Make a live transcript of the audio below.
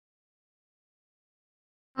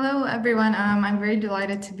Hello, everyone. I'm very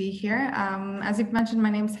delighted to be here. As you've mentioned, my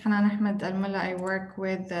name is Hanan Ahmad Almulla. I work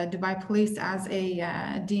with Dubai Police as a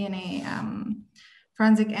DNA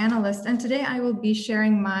forensic analyst. And today I will be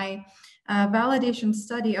sharing my validation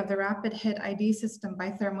study of the RapidHIT ID system by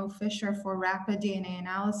Thermo Fisher for rapid DNA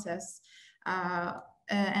analysis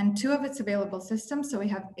and two of its available systems. So we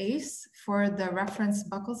have ACE for the reference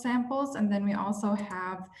buccal samples, and then we also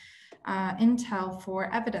have Intel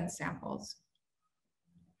for evidence samples.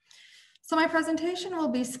 So my presentation will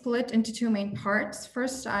be split into two main parts.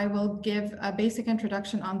 First, I will give a basic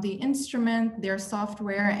introduction on the instrument, their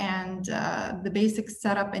software, and the basic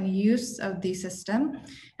setup and use of the system.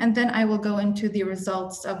 And then I will go into the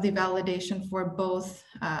results of the validation for both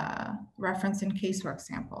reference and casework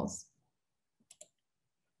samples.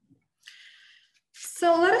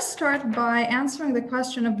 So let us start by answering the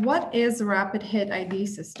question of what is a RapidHIT ID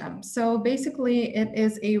system. So basically it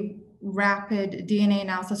is a rapid DNA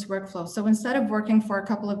analysis workflow. So instead of working for a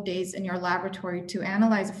couple of days in your laboratory to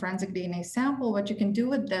analyze a forensic DNA sample, what you can do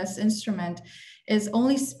with this instrument is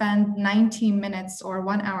only spend 90 minutes or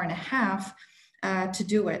 1 hour and a half to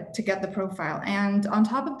do it, to get the profile. And on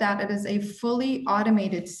top of that, it is a fully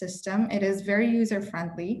automated system. It is very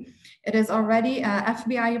user-friendly. It is already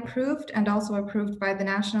FBI approved and also approved by the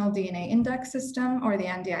National DNA Index System, or the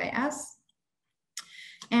NDIS.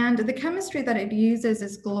 And the chemistry that it uses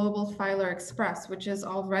is Global Filer Express, which is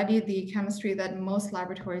already the chemistry that most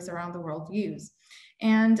laboratories around the world use.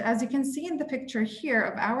 And as you can see in the picture here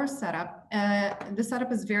of our setup, the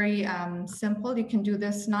setup is very simple. You can do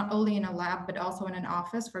this not only in a lab, but also in an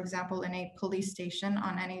office, for example, in a police station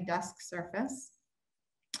on any desk surface.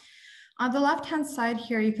 On the left-hand side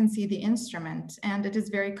here, you can see the instrument, and it is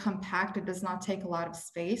very compact. It does not take a lot of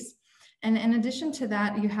space. And in addition to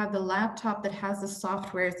that, you have the laptop that has the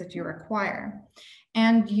softwares that you require.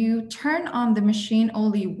 And you turn on the machine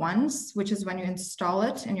only once, which is when you install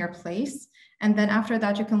it in your place. And then after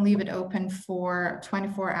that, you can leave it open for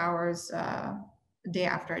 24 hours, day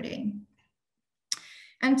after day.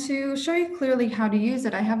 And to show you clearly how to use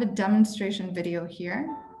it, I have a demonstration video here.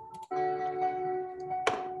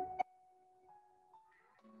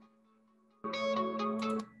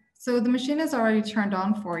 So the machine is already turned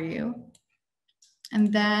on for you.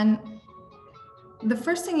 And then the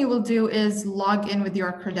first thing you will do is log in with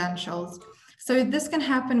your credentials. So this can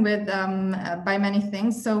happen with by many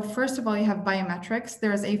things. So first of all, you have biometrics.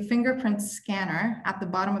 There's a fingerprint scanner at the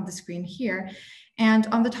bottom of the screen here. And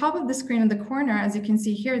on the top of the screen in the corner, as you can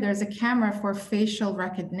see here, there's a camera for facial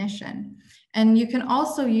recognition. And you can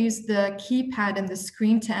also use the keypad in the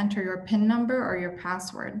screen to enter your PIN number or your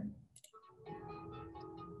password.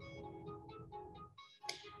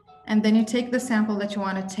 And then you take the sample that you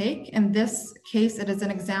want to take. In this case, it is an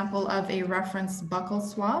example of a reference buccal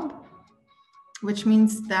swab, which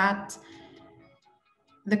means that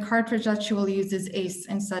the cartridge that you will use is ACE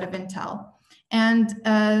instead of Intel. And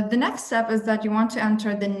the next step is that you want to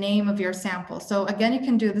enter the name of your sample. So again, you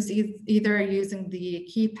can do this either using the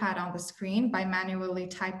keypad on the screen by manually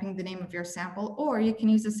typing the name of your sample, or you can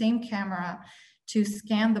use the same camera to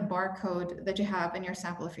scan the barcode that you have in your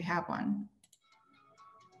sample if you have one.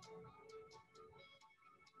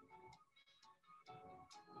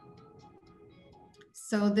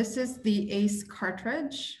 So this is the ACE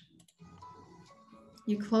cartridge.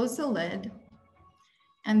 You close the lid,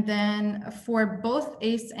 and then for both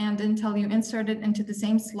ACE and Intel, you insert it into the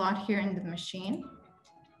same slot here in the machine.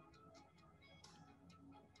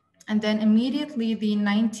 And then immediately the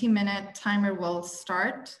 90-minute timer will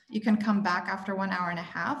start. You can come back after 1 hour and a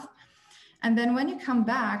half. And then when you come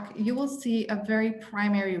back, you will see a very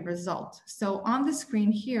primary result. So on the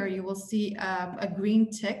screen here, you will see a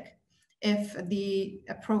green tick if the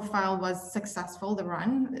profile was successful, the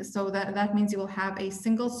run. So that means you will have a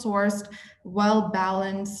single sourced,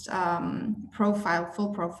 well-balanced profile, full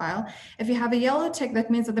profile. If you have a yellow tick,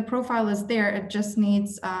 that means that the profile is there. It just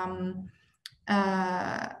needs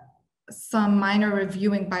some minor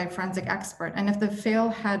reviewing by a forensic expert. And if the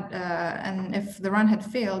if the run had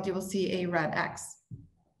failed, you will see a red X.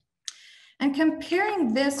 And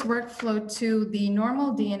comparing this workflow to the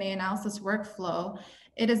normal DNA analysis workflow,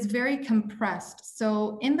 it is very compressed.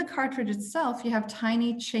 So in the cartridge itself, you have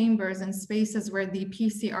tiny chambers and spaces where the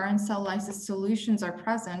PCR and cell lysis solutions are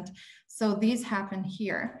present. So these happen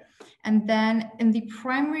here. And then in the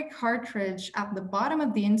primary cartridge at the bottom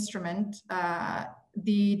of the instrument,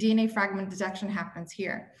 the DNA fragment detection happens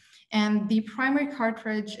here. And the primary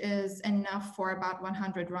cartridge is enough for about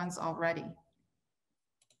 100 runs already.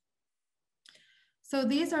 So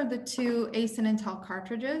these are the two ACE and Intel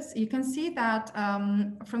cartridges. You can see that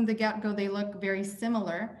from the get-go, they look very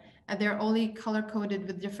similar. They're only color-coded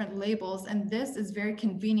with different labels, and this is very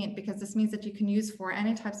convenient because this means that you can use for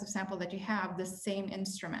any types of sample that you have the same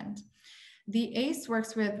instrument. The ACE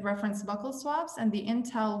works with reference buccal swabs, and the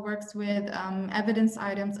Intel works with evidence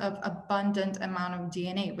items of abundant amount of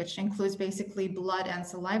DNA, which includes basically blood and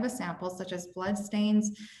saliva samples, such as blood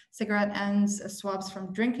stains, cigarette ends, swabs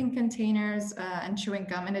from drinking containers, and chewing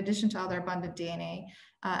gum, in addition to other abundant DNA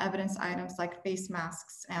evidence items like face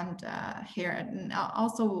masks and hair. And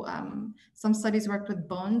also, some studies worked with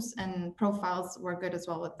bones, and profiles were good as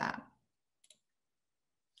well with that.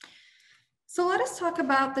 So let us talk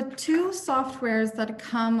about the two softwares that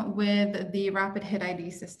come with the RapidHIT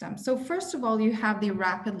ID system. So first of all, you have the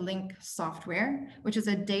RapidLink software, which is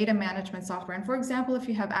a data management software. And for example, if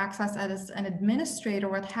you have access as an administrator,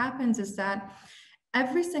 what happens is that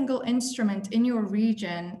every single instrument in your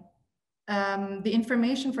region, the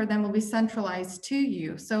information for them will be centralized to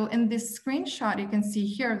you. So in this screenshot, you can see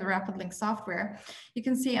here the RapidLink software, you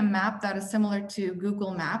can see a map that is similar to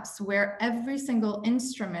Google Maps, where every single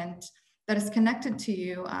instrument that is connected to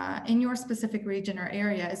you in your specific region or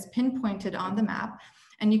area is pinpointed on the map.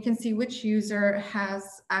 And you can see which user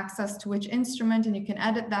has access to which instrument, and you can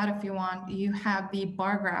edit that if you want. You have the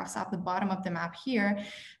bar graphs at the bottom of the map here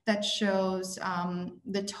that shows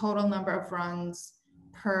the total number of runs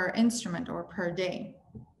per instrument or per day.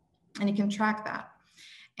 And you can track that.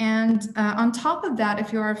 And on top of that,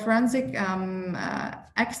 if you're a forensic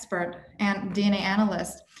expert and DNA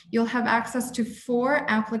analyst, you'll have access to 4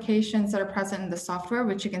 applications that are present in the software,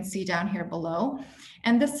 which you can see down here below.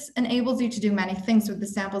 And this enables you to do many things with the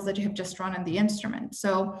samples that you have just run in the instrument.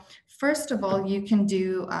 So first of all, you can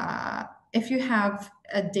do, if you have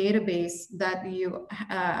a database that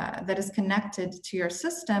that is connected to your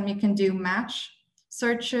system, you can do match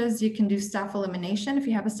searches, you can do staff elimination if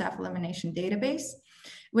you have a staff elimination database.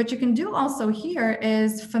 What you can do also here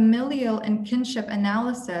is familial and kinship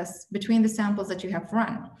analysis between the samples that you have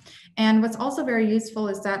run. And what's also very useful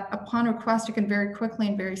is that upon request, you can very quickly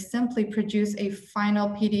and very simply produce a final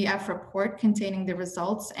PDF report containing the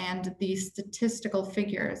results and the statistical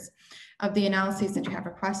figures of the analyses that you have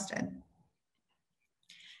requested.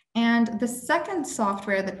 And the second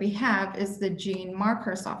software that we have is the gene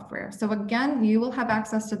marker software. So again, you will have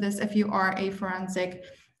access to this if you are a forensic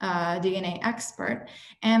DNA expert.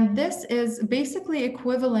 And this is basically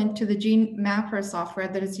equivalent to the gene mapper software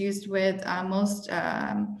that is used with most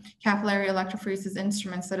capillary electrophoresis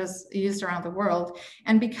instruments that is used around the world.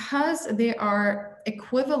 And because they are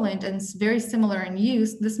equivalent and very similar in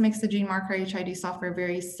use, this makes the gene marker HID software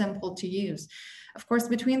very simple to use. Of course,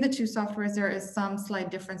 between the two softwares, there is some slight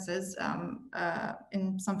differences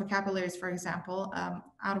in some vocabularies, for example,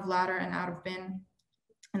 out of ladder and out of bin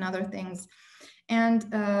and other things.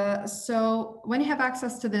 And so when you have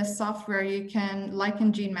access to this software, you can, like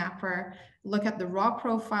in Gene Mapper, look at the raw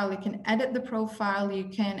profile, you can edit the profile, you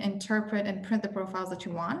can interpret and print the profiles that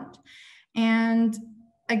you want. And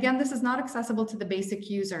again, this is not accessible to the basic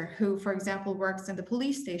user who, for example, works in the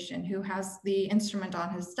police station, who has the instrument on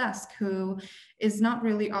his desk, who is not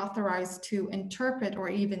really authorized to interpret or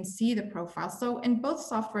even see the profile. So in both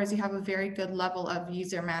softwares, you have a very good level of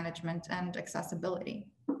user management and accessibility.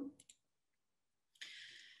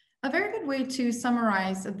 A very good way to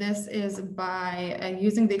summarize this is by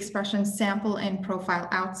using the expression sample in profile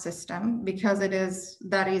out system, because it is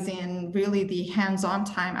that easy and really the hands-on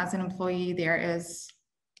time as an employee there is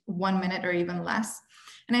 1 minute or even less.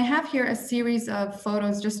 And I have here a series of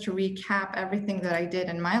photos just to recap everything that I did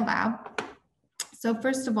in my lab. So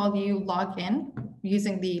first of all, you log in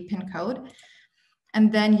using the PIN code,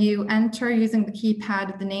 and then you enter using the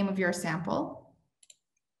keypad the name of your sample.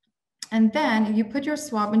 And then you put your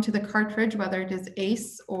swab into the cartridge, whether it is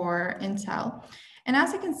ACE or Intel. And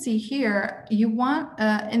as you can see here, you want,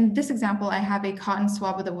 in this example, I have a cotton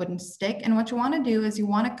swab with a wooden stick. And what you want to do is you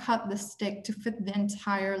want to cut the stick to fit the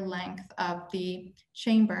entire length of the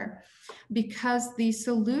chamber, because the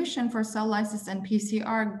solution for cell lysis and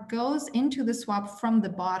PCR goes into the swab from the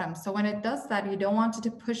bottom. So when it does that, you don't want it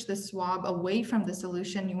to push the swab away from the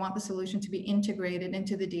solution. You want the solution to be integrated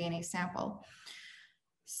into the DNA sample.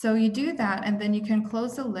 So you do that, and then you can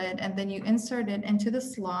close the lid, and then you insert it into the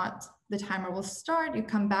slot. The timer will start. You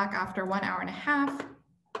come back after 1.5 hours.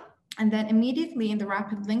 And then immediately in the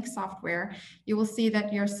RapidLink software, you will see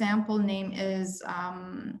that your sample name is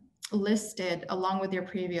listed along with your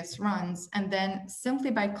previous runs. And then simply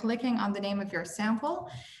by clicking on the name of your sample,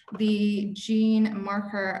 the gene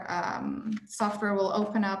marker software will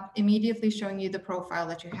open up, immediately showing you the profile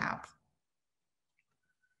that you have.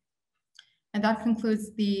 And that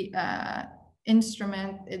concludes the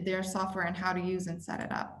instrument, their software, and how to use and set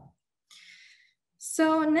it up.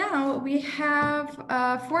 So now we have,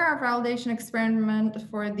 for our validation experiment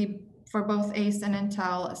for both ACE and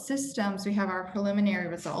Intel systems, we have our preliminary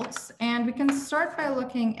results. And we can start by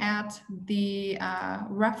looking at the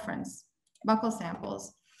reference buccal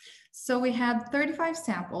samples. So we had 35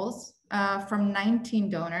 samples from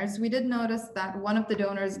 19 donors. We did notice that one of the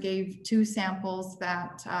donors gave 2 samples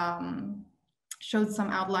that showed some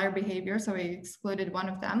outlier behavior, so we excluded one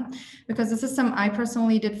of them. Because the system I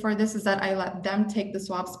personally did for this is that I let them take the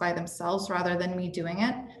swabs by themselves rather than me doing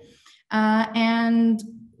it. And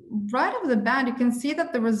right off the bat, you can see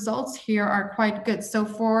that the results here are quite good. So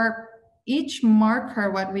for each marker,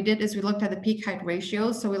 what we did is we looked at the peak height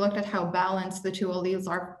ratios. So we looked at how balanced the 2 alleles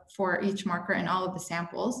are for each marker in all of the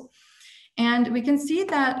samples. And we can see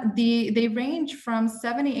that they range from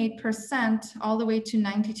 78% all the way to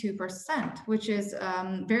 92%, which is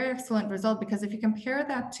a very excellent result, because if you compare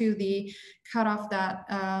that to the cutoff that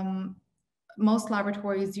most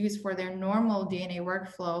laboratories use for their normal DNA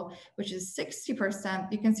workflow, which is 60%,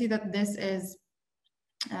 you can see that this is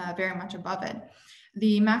very much above it.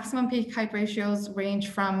 The maximum peak height ratios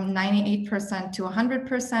range from 98% to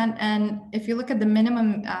 100%. And if you look at the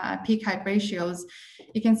minimum peak height ratios,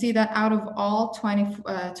 you can see that out of all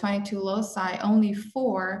 22 loci, only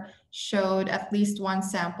 4 showed at least one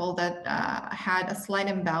sample that had a slight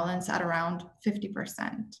imbalance at around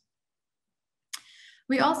 50%.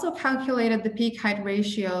 We also calculated the peak height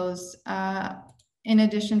ratios in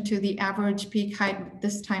addition to the average peak height,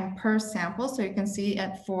 this time per sample. So you can see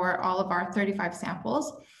it for all of our 35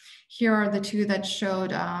 samples. Here are the 2 that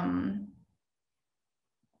showed some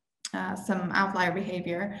outlier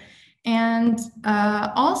behavior. And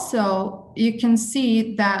also you can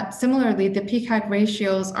see that similarly, the peak height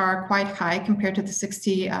ratios are quite high compared to the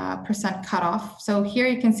 60% cutoff. So here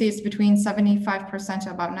you can see it's between 75%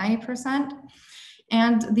 to about 90%.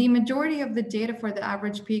 And the majority of the data for the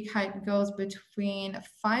average peak height goes between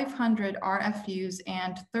 500 RFUs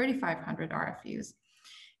and 3,500 RFUs.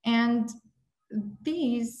 And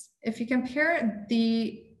these, if you compare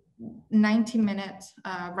the 90-minute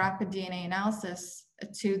rapid DNA analysis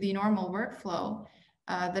to the normal workflow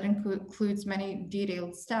that includes many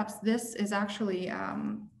detailed steps, this is actually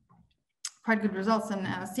quite good results. And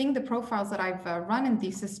seeing the profiles that I've run in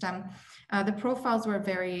the system, the profiles were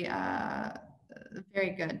very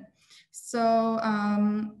good. So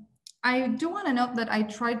I do want to note that I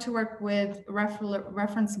tried to work with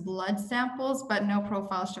reference blood samples, but no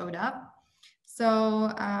profile showed up.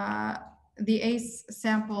 So the ACE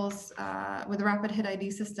samples with the RapidHIT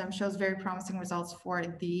ID system shows very promising results for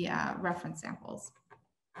the reference samples.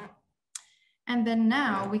 And then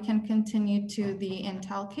now we can continue to the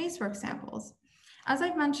Intel casework samples. As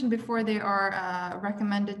I've mentioned before, they are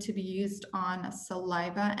recommended to be used on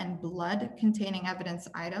saliva and blood containing evidence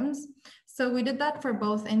items. So we did that for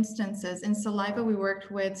both instances. In saliva, we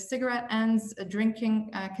worked with cigarette ends,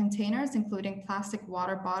 drinking containers, including plastic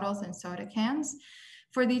water bottles and soda cans.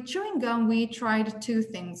 For the chewing gum, we tried 2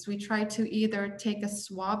 things. We tried to either take a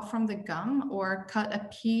swab from the gum or cut a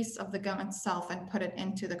piece of the gum itself and put it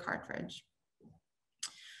into the cartridge.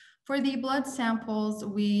 For the blood samples,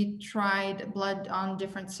 we tried blood on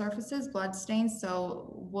different surfaces, blood stains,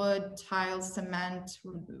 so wood, tiles, cement,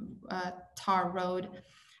 tar road.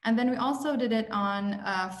 And then we also did it on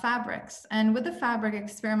fabrics. And with the fabric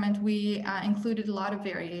experiment, we included a lot of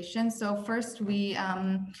variation. So first we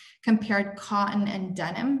compared cotton and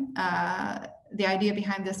denim. The idea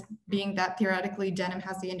behind this being that theoretically denim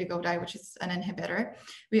has the indigo dye, which is an inhibitor.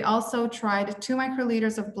 We also tried 2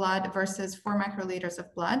 microliters of blood versus 4 microliters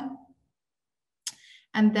of blood.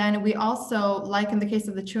 And then we also, like in the case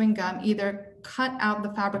of the chewing gum, either cut out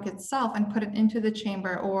the fabric itself and put it into the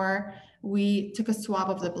chamber, or we took a swab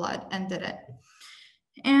of the blood and did it.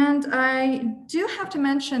 And I do have to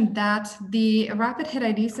mention that the RapidHIT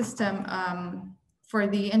ID system for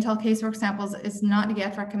the Intel casework samples is not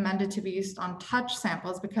yet recommended to be used on touch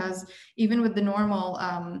samples, because even with the normal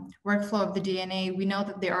workflow of the DNA, we know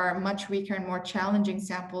that there are much weaker and more challenging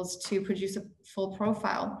samples to produce a full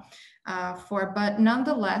profile for, but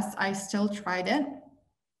nonetheless, I still tried it.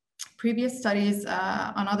 Previous studies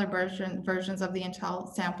on other versions of the Intel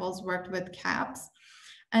samples worked with caps.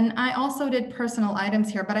 And I also did personal items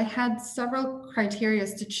here, but I had several criteria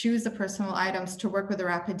to choose the personal items to work with the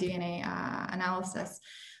rapid DNA analysis.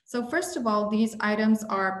 So first of all, these items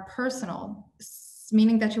are personal,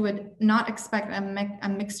 meaning that you would not expect a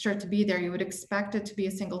mixture to be there. You would expect it to be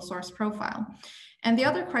a single source profile. And the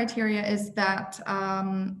other criteria is that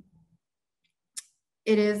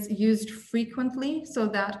it is used frequently, so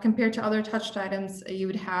that compared to other touched items, you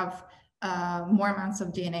would have more amounts of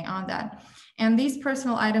DNA on that. And these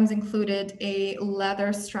personal items included a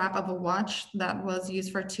leather strap of a watch that was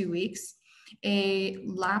used for 2 weeks, a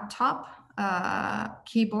laptop,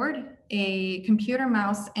 keyboard, a computer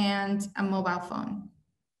mouse, and a mobile phone.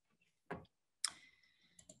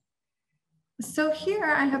 So here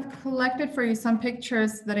I have collected for you some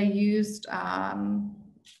pictures that I used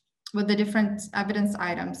with the different evidence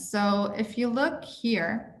items. So if you look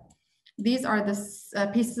here, these are the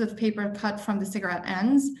pieces of paper cut from the cigarette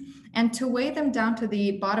ends. And to weigh them down to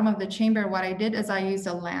the bottom of the chamber, what I did is I used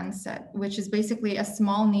a lancet, which is basically a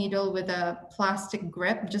small needle with a plastic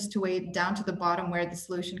grip just to weigh it down to the bottom where the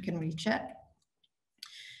solution can reach it.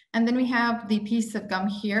 And then we have the piece of gum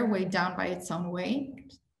here weighed down by its own weight.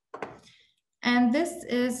 And this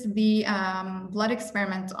is the blood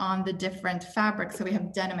experiment on the different fabrics. So we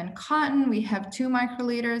have denim and cotton, we have 2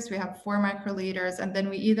 microliters, we have 4 microliters, and then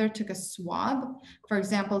we either took a swab, for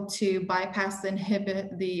example, to bypass the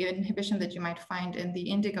inhibition that you might find in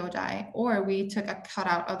the indigo dye, or we took a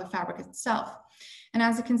cutout of the fabric itself. And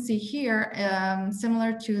as you can see here,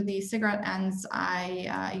 similar to the cigarette ends,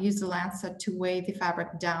 I used a lancet to weigh the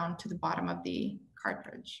fabric down to the bottom of the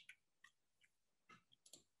cartridge.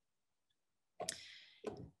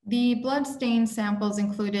 The blood stain samples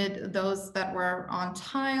included those that were on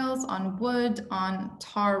tiles, on wood, on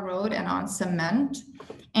tar road, and on cement.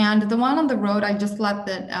 And the one on the road, I just let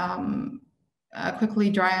it quickly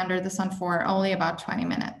dry under the sun for only about 20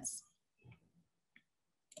 minutes.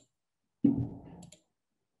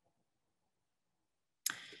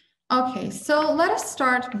 Okay, so let us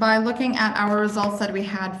start by looking at our results that we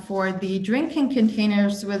had for the drinking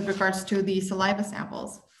containers with regards to the saliva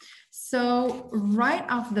samples. So right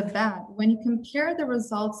off the bat, when you compare the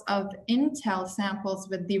results of Intel samples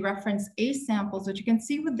with the reference A samples, what you can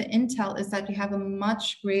see with the Intel is that you have a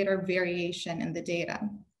much greater variation in the data.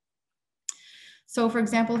 So for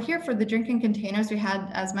example, here for the drinking containers, we had,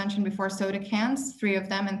 as mentioned before, soda cans, 3 of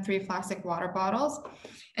them, and 3 plastic water bottles.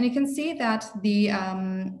 And you can see that the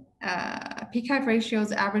peak height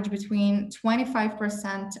ratios average between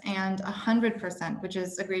 25% and 100%, which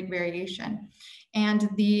is a great variation. And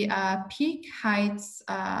the peak height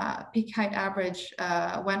average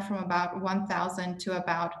went from about 1,000 to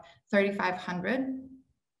about 3,500,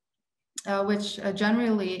 which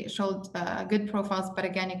generally showed good profiles. But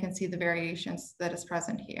again, you can see the variations that is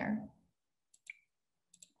present here.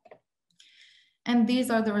 And these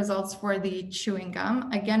are the results for the chewing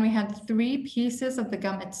gum. Again, we had 3 pieces of the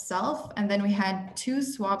gum itself, and then we had 2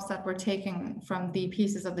 swabs that were taken from the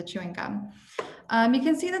pieces of the chewing gum. You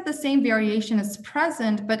can see that the same variation is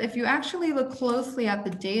present, but if you actually look closely at the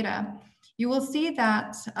data, you will see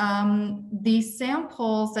that the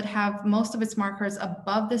samples that have most of its markers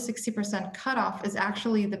above the 60% cutoff is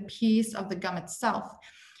actually the piece of the gum itself.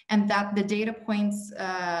 And that the data points,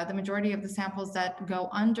 the majority of the samples that go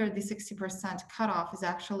under the 60% cutoff is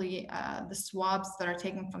actually the swabs that are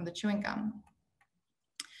taken from the chewing gum.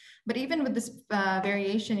 But even with this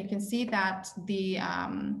variation, you can see that the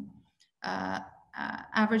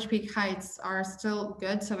average peak heights are still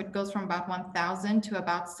good. So it goes from about 1,000 to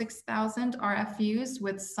about 6,000 RFUs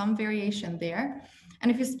with some variation there. And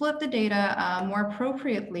if you split the data more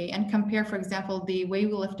appropriately and compare, for example, the way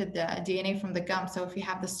we lifted the DNA from the gum, so if you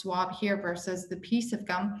have the swab here versus the piece of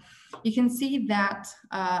gum, you can see that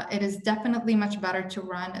it is definitely much better to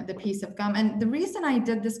run the piece of gum. And the reason I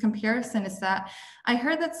did this comparison is that I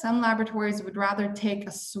heard that some laboratories would rather take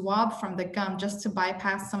a swab from the gum just to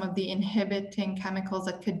bypass some of the inhibiting chemicals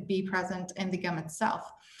that could be present in the gum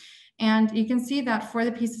itself. And you can see that for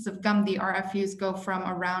the pieces of gum, the RFUs go from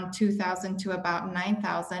around 2,000 to about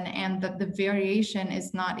 9,000, and that the variation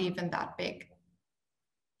is not even that big.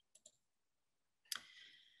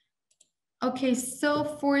 Okay, so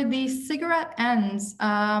for the cigarette ends,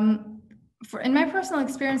 in my personal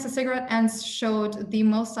experience, the cigarette ends showed the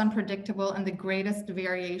most unpredictable and the greatest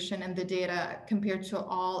variation in the data compared to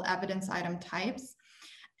all evidence item types.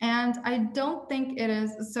 And I don't think it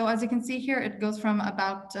is, so as you can see here, it goes from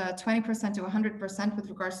about 20% to 100% with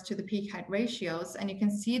regards to the peak height ratios. And you can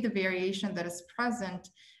see the variation that is present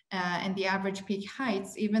in the average peak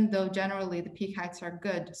heights, even though generally the peak heights are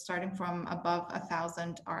good, starting from above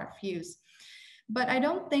 1,000 RFUs. But I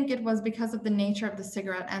don't think it was because of the nature of the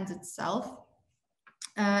cigarette ends itself.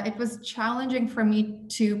 It was challenging for me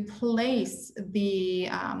to place the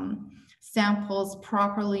samples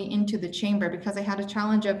properly into the chamber because I had a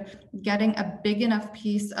challenge of getting a big enough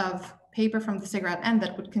piece of paper from the cigarette end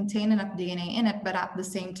that would contain enough DNA in it, but at the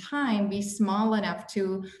same time be small enough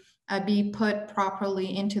to be put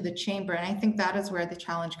properly into the chamber. And I think that is where the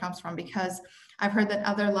challenge comes from, because I've heard that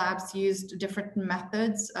other labs used different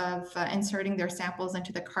methods of inserting their samples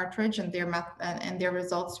into the cartridge, and their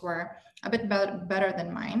results were a bit better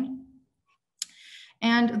than mine.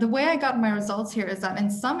 And the way I got my results here is that in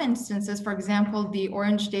some instances, for example, the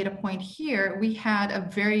orange data point here, we had a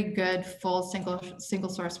very good full single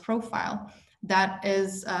source profile that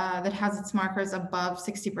has its markers above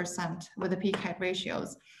 60% with the peak height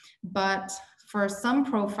ratios. But for some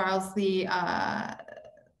profiles, the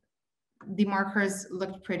markers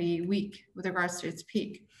looked pretty weak with regards to its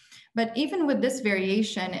peak. But even with this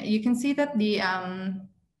variation, you can see that the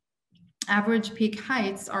average peak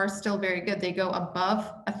heights are still very good. They go above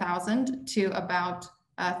 1,000 to about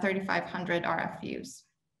 3,500 RFUs.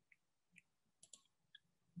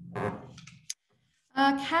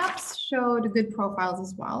 Caps showed good profiles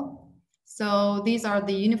as well. So these are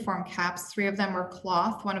the uniform caps. 3 of them were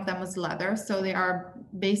cloth, 1 of them was leather. So they are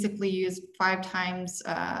basically used 5 times,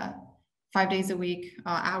 5 days a week,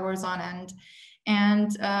 hours on end.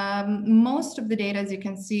 And most of the data, as you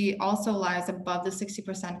can see, also lies above the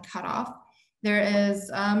 60% cutoff. There is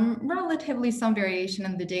relatively some variation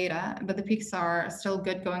in the data, but the peaks are still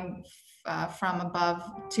good, going from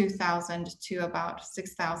above 2,000 to about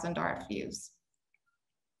 6,000 RFUs.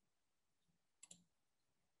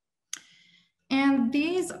 And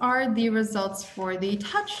these are the results for the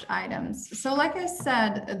touched items. So like I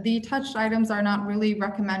said, the touched items are not really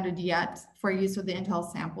recommended yet for use with the Intel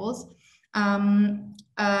samples.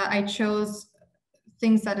 I chose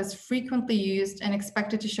things that is frequently used and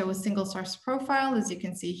expected to show a single source profile, as you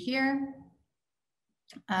can see here.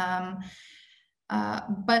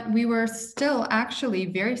 But we were still actually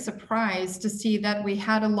very surprised to see that we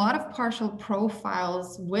had a lot of partial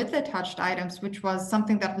profiles with the touched items, which was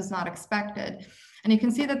something that was not expected. And you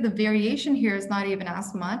can see that the variation here is not even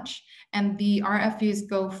as much. And the RFUs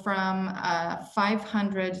go from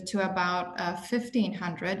 500 to about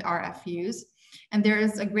 1,500 RFUs. And there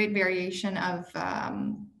is a great variation of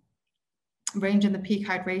range in the peak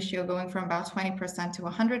height ratio going from about 20% to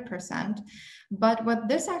 100%. But what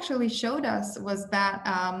this actually showed us was that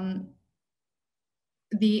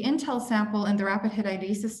the Intel sample in the RapidHIT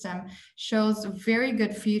ID system shows very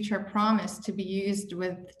good future promise to be used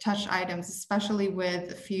with touch items, especially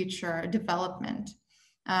with future development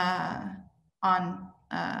on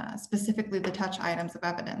specifically the touch items of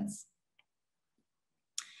evidence.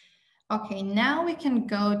 Okay, now we can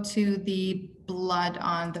go to the blood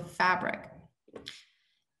on the fabric.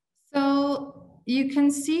 So you can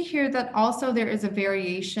see here that also there is a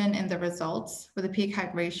variation in the results with the peak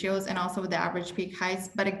height ratios and also with the average peak heights.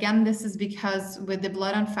 But again, this is because with the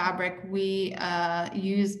blood on fabric, we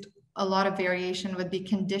used a lot of variation with the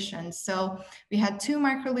conditions. So we had 2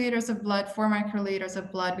 microliters of blood, 4 microliters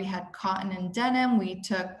of blood. We had cotton and denim. We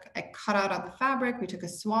took a cutout of the fabric. We took a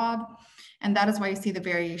swab. And that is why you see the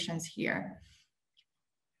variations here.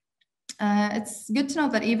 It's good to know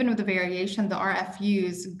that even with the variation, the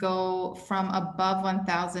RFUs go from above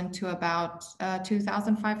 1,000 to about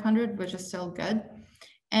 2,500, which is still good.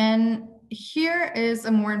 And here is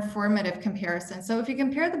a more informative comparison. So if you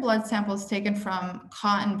compare the blood samples taken from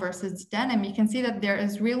cotton versus denim, you can see that there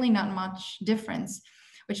is really not much difference,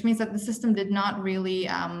 which means that the system did not really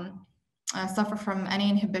suffer from any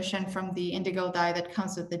inhibition from the indigo dye that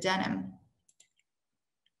comes with the denim.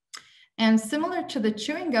 And similar to the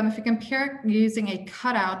chewing gum, if you compare using a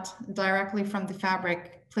cutout directly from the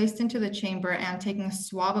fabric placed into the chamber and taking a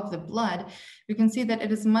swab of the blood, you can see that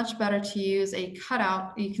it is much better to use a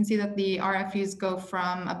cutout. You can see that the RFUs go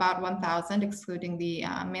from about 1,000, excluding the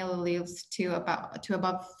male alleles, to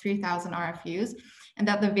above 3,000 RFUs, and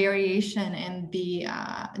that the variation in the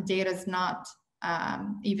data is not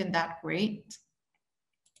even that great.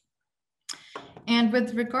 And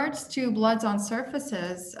with regards to bloods on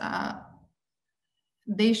surfaces,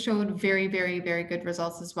 they showed very, very, very good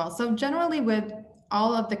results as well. So generally with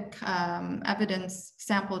all of the evidence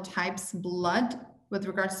sample types, blood with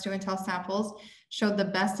regards to Intel samples showed the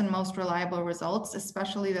best and most reliable results,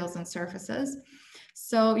 especially those on surfaces.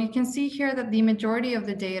 So you can see here that the majority of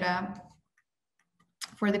the data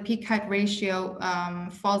for the peak height ratio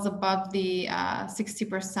falls above the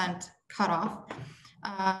 60% cutoff.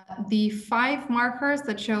 The 5 markers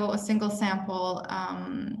that show a single sample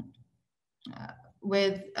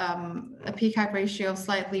with a peak height ratio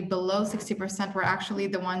slightly below 60% were actually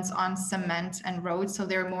the ones on cement and roads. So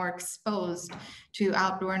they're more exposed to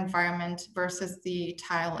outdoor environment versus the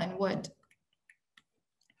tile and wood.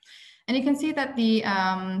 And you can see that the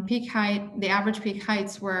the average peak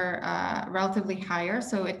heights were relatively higher.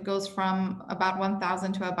 So it goes from about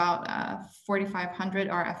 1,000 to about 4,500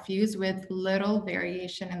 RFUs with little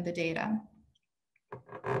variation in the data.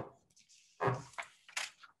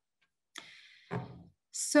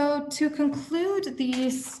 So to conclude the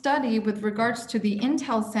study with regards to the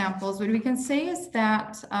intel samples, what we can say is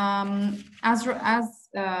that as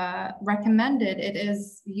recommended, it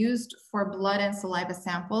is used for blood and saliva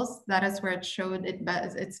samples. That is where it showed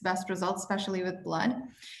its best results, especially with blood.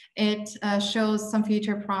 It shows some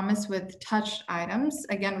future promise with touched items,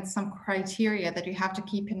 again, with some criteria that you have to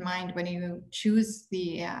keep in mind when you choose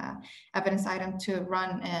the evidence item to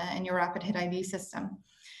run in your RapidHIT ID system.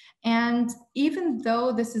 And even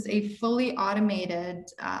though this is a fully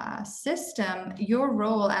automated system, your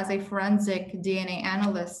role as a forensic DNA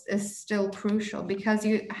analyst is still crucial because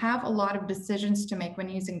you have a lot of decisions to make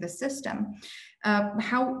when using the system.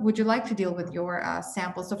 How would you like to deal with your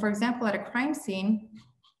sample? So for example, at a crime scene,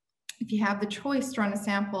 if you have the choice to run a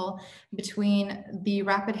sample between the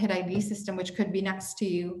RapidHIT ID system, which could be next to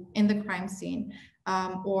you in the crime scene,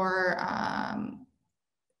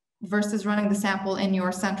 versus running the sample in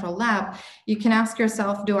your central lab, you can ask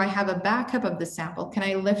yourself, do I have a backup of the sample? Can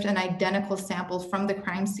I lift an identical sample from the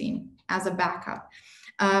crime scene as a backup?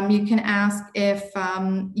 You can ask if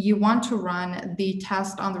you want to run the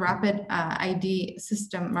test on the RapidHIT ID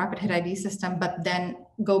system, but then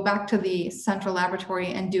go back to the central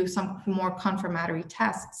laboratory and do some more confirmatory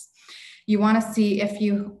tests. You want to see if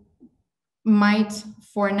you might,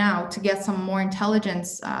 for now, to get some more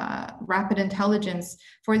intelligence, rapid intelligence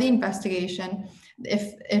for the investigation,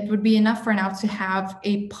 if it would be enough for now to have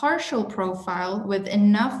a partial profile with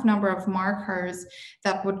enough number of markers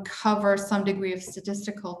that would cover some degree of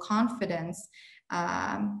statistical confidence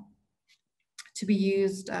to be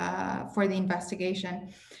used for the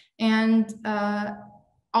investigation. And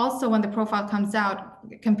also, when the profile comes out,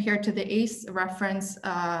 compared to the ACE reference,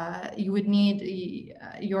 you would need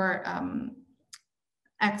your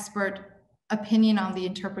expert opinion on the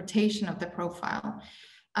interpretation of the profile.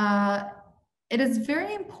 It is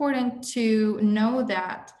very important to know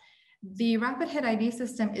that the RapidHIT ID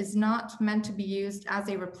system is not meant to be used as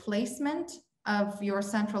a replacement of your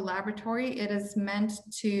central laboratory. It is meant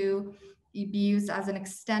to be used as an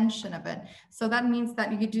extension of it. So that means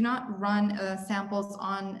that you do not run samples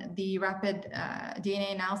on the rapid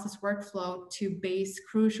DNA analysis workflow to base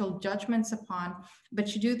crucial judgments upon,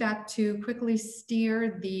 but you do that to quickly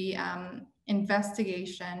steer the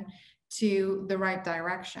investigation to the right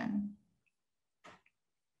direction.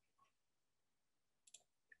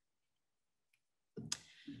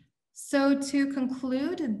 So to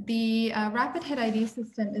conclude, the RapidHIT ID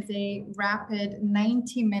system is a rapid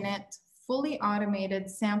 90-minute fully automated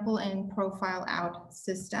sample in profile out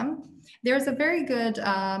system. There's a very good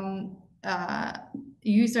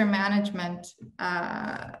user management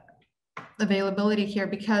availability here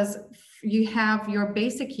because you have your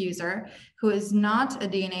basic user who is not a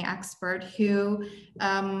DNA expert, who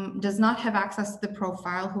does not have access to the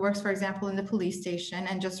profile, who works, for example, in the police station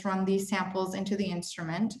and just run these samples into the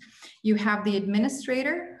instrument. You have the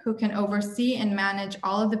administrator who can oversee and manage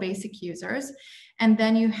all of the basic users. And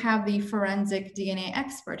then you have the forensic DNA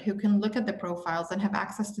expert who can look at the profiles and have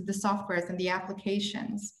access to the softwares and the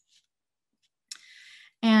applications.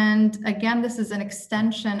 And again, this is an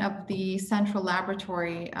extension of the central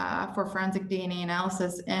laboratory for forensic DNA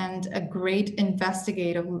analysis and a great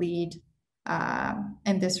investigative lead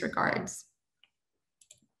in this regards.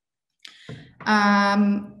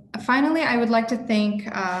 Finally, I would like to thank,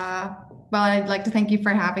 I'd like to thank you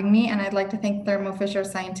for having me, and I'd like to thank Thermo Fisher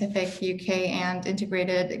Scientific UK and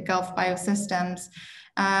Integrated Gulf Biosystems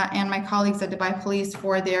and my colleagues at Dubai Police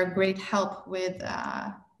for their great help with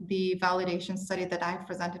the validation study that I've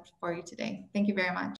presented for you today. Thank you very much.